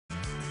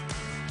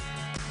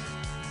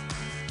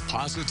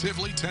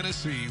Positively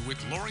Tennessee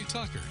with Lori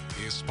Tucker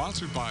is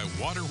sponsored by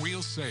Water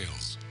Wheel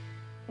Sales.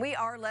 We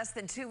are less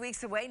than 2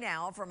 weeks away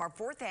now from our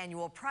 4th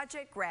annual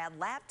Project Grad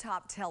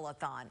Laptop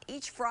Telethon.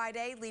 Each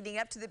Friday leading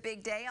up to the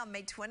big day on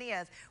May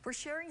 20th, we're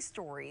sharing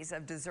stories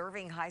of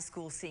deserving high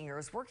school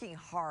seniors working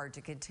hard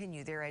to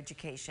continue their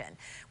education.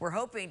 We're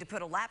hoping to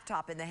put a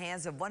laptop in the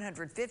hands of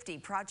 150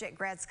 Project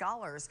Grad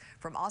scholars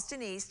from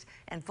Austin East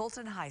and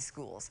Fulton High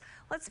Schools.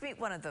 Let's meet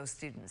one of those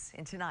students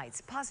in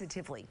tonight's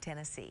Positively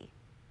Tennessee.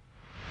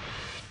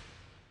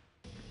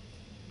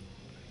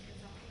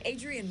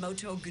 Adrian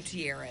Moto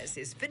Gutierrez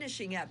is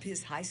finishing up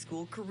his high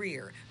school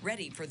career,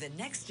 ready for the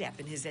next step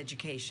in his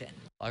education.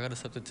 I got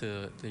accepted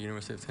to the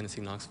University of Tennessee,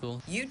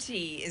 Knoxville. UT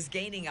is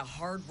gaining a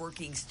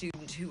hard-working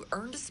student who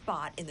earned a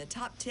spot in the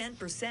top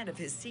 10% of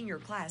his senior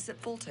class at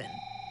Fulton.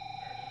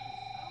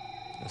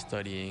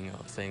 Studying,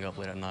 staying up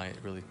late at night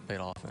really paid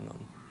off, and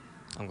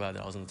I'm glad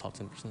that I was in the top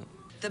 10%.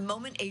 The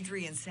moment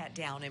Adrian sat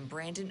down in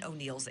Brandon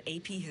O'Neill's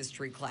AP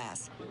History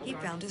class, he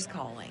found his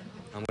calling.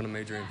 I'm going to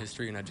major in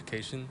history and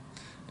education,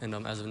 and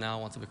as of now,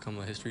 I want to become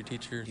a history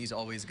teacher. He's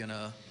always going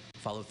to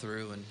follow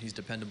through, and he's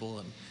dependable,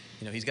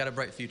 and he's got a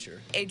bright future.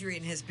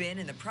 Adrian has been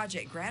in the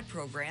Project Grad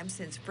program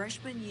since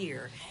freshman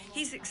year.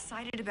 He's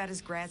excited about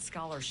his grad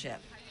scholarship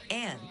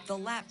and the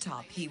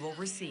laptop he will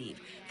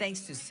receive,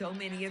 thanks to so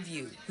many of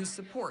you who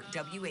support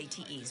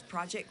WATE's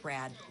Project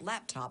Grad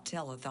Laptop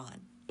Telethon.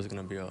 It's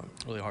going to be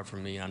really hard for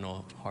me, and I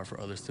know hard for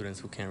other students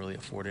who can't really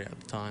afford it at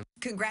the time.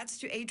 Congrats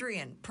to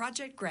Adrian,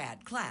 Project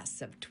Grad,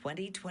 class of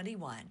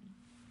 2021.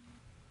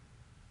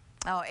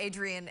 Oh,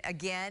 Adrian,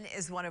 again,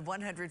 is one of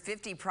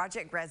 150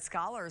 Project Grad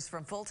scholars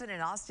from Fulton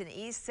and Austin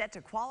East set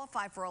to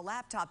qualify for a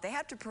laptop. They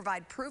have to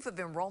provide proof of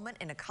enrollment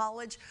in a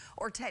college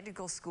or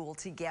technical school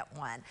to get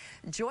one.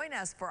 Join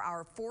us for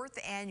our 4th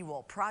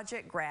annual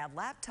Project Grad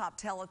Laptop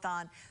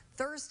Telethon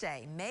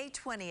Thursday, May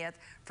 20th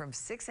from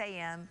 6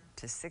 a.m.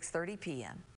 to 6:30 p.m.